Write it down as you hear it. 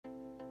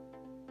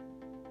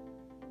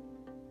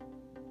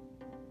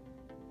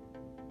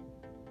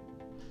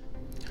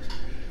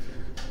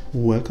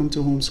Welcome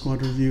to Home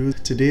Squad Reviews.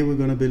 Today we're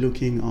going to be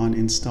looking on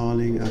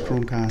installing a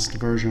Chromecast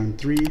version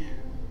 3.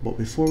 But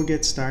before we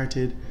get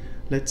started,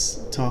 let's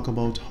talk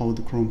about how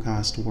the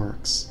Chromecast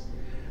works.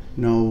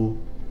 Now,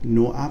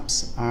 no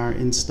apps are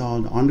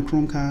installed on the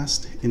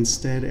Chromecast.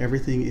 Instead,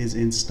 everything is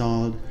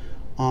installed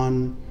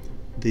on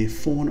the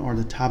phone or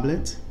the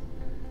tablet,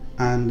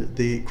 and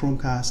the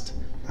Chromecast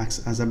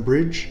acts as a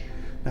bridge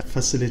that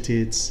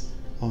facilitates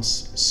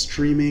us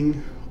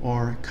streaming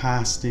or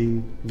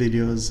casting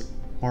videos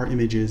or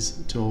images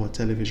to our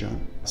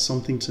television.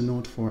 Something to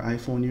note for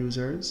iPhone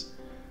users: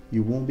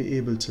 you won't be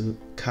able to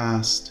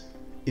cast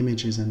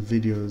images and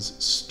videos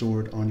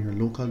stored on your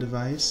local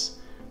device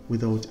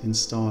without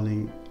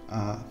installing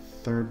a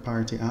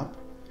third-party app.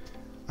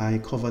 I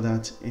cover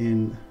that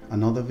in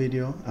another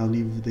video. I'll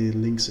leave the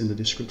links in the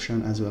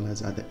description as well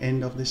as at the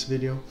end of this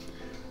video.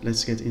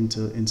 Let's get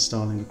into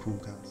installing the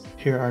Chromecast.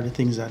 Here are the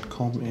things that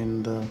come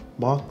in the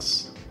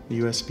box: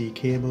 the USB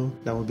cable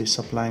that will be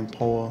supplying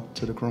power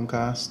to the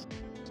Chromecast,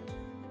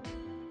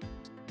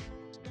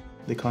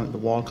 the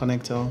wall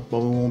connector, but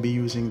we won't be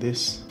using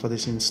this for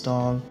this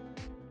install.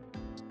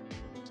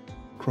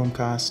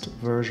 Chromecast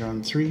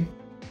version 3,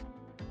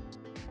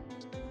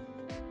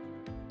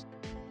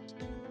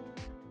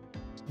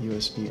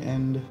 USB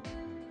end.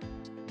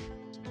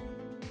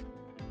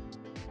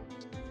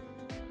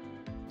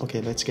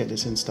 Okay, let's get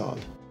this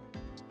installed.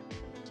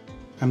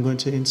 I'm going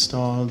to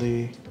install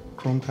the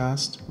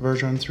Chromecast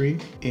version 3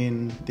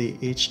 in the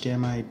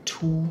HDMI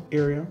 2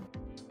 area.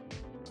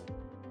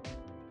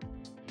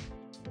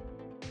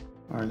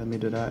 Alright, let me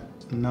do that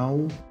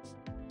now.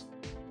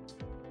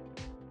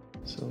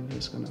 So we're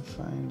just gonna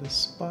find a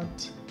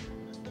spot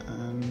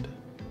and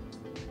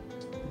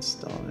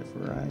install it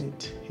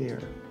right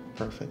here.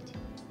 Perfect.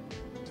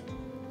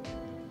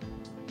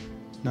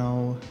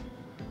 Now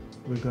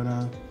we're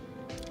gonna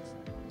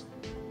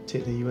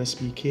take the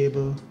USB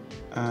cable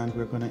and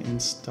we're gonna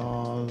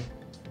install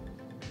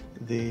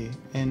the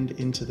end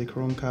into the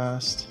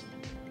Chromecast,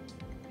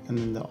 and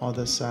then the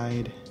other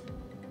side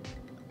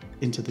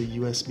into the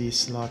USB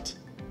slot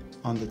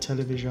on the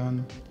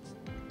television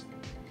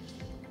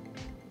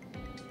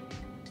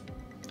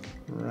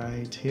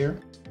right here.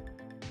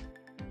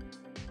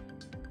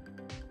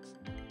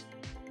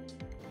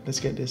 Let's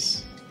get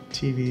this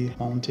TV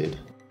mounted.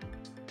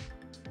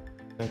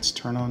 Let's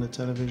turn on the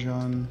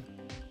television.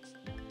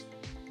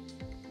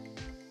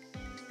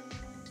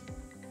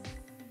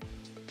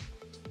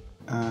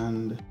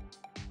 And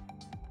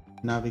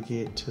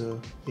navigate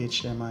to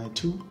HDMI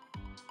 2.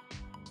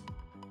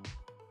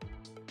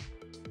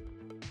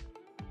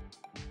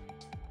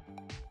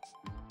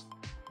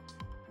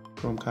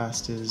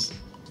 Chromecast is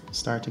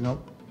starting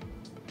up.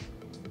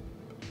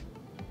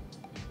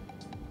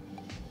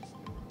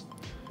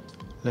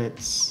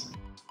 Let's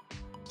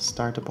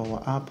start up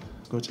our app.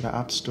 Go to the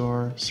App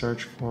Store,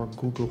 search for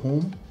Google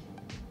Home.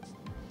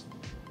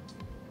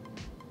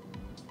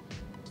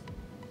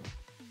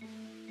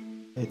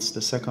 It's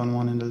the second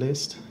one in the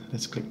list.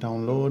 Let's click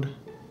download.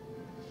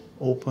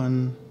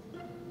 Open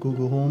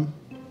Google Home.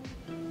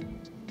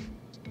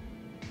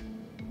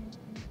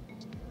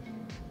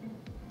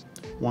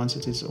 Once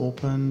it is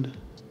opened,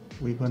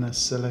 we're gonna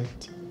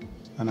select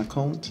an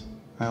account.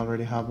 I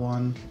already have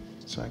one,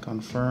 so I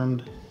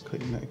confirmed.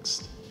 Click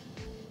next.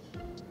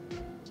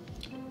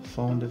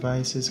 Phone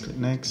devices, click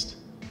next.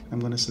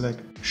 I'm gonna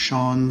select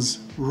Sean's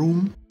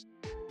room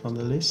from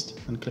the list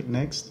and click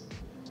next.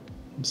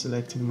 I'm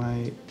selecting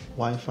my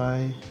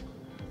Wi-Fi.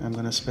 I'm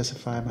gonna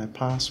specify my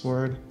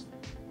password.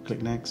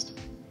 Click next.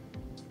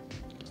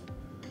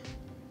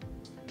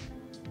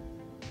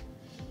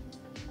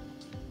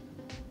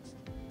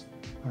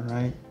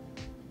 Alright,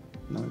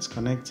 now it's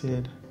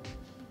connected.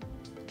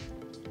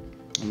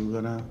 I'm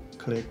gonna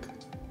click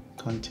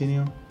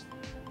continue.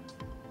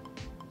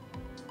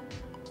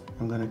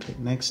 I'm gonna click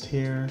next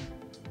here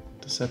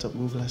to set up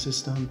Google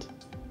Assistant.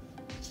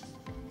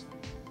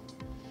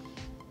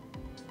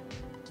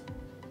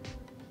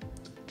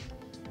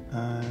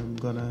 I'm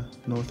gonna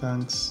no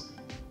thanks,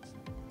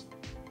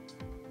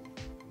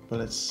 but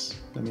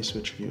let me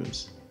switch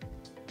views.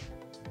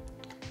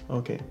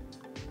 Okay,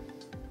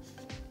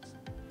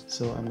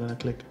 so I'm gonna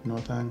click no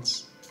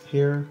thanks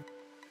here,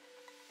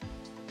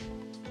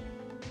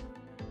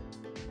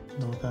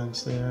 no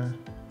thanks there.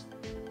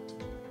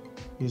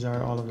 These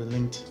are all of the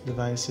linked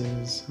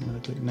devices. I'm gonna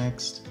click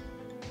next.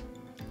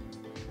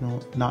 No,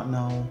 not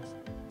now.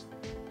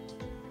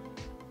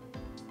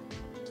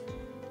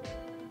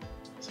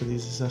 So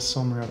this is a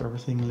summary of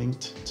everything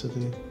linked to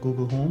the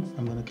Google Home.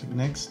 I'm gonna click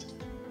next.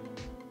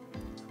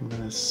 I'm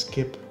gonna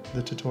skip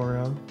the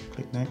tutorial,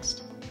 click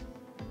next.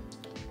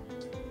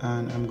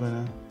 And I'm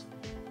gonna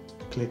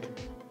click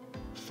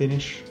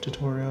finish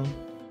tutorial.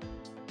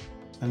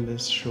 And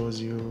this shows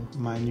you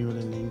my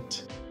newly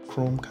linked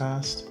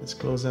Chromecast. Let's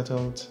close that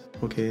out.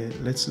 Okay,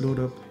 let's load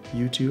up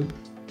YouTube.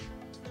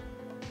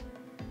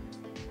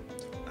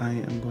 I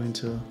am going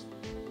to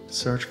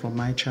search for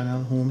my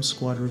channel, Home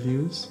Squad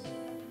Reviews.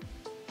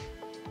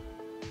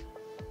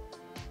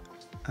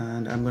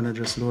 And I'm gonna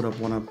just load up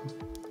one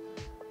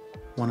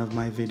one of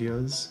my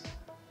videos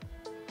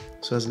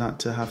so as not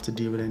to have to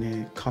deal with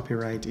any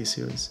copyright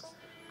issues.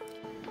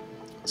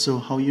 So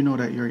how you know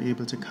that you're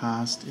able to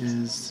cast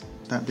is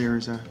that there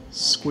is a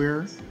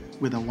square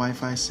with a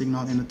Wi-Fi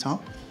signal in the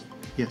top.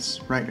 Yes,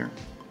 right there.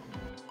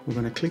 We're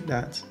going to click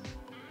that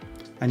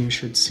and you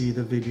should see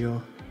the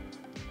video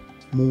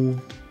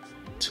move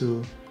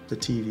to the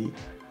TV.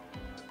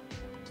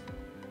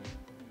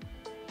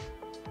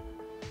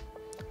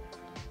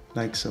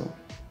 Like so.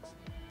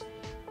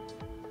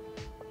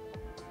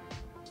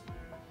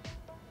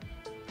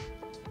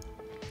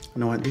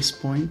 Now at this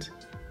point,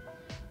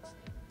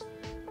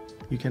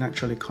 you can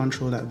actually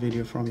control that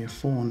video from your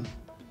phone.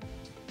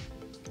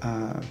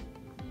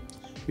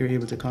 You're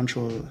able to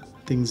control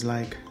things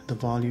like the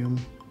volume,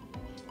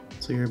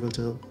 so you're able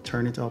to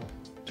turn it up,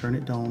 turn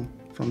it down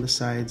from the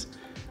sides,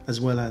 as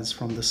well as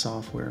from the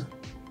software.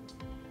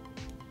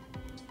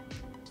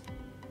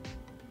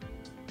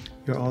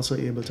 You're also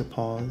able to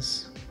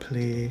pause,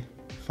 play,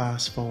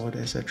 fast forward,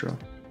 etc.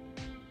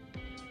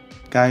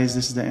 Guys,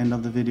 this is the end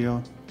of the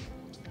video.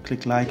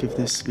 Click like if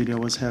this video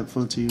was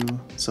helpful to you.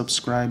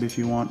 Subscribe if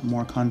you want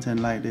more content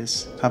like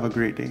this. Have a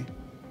great day.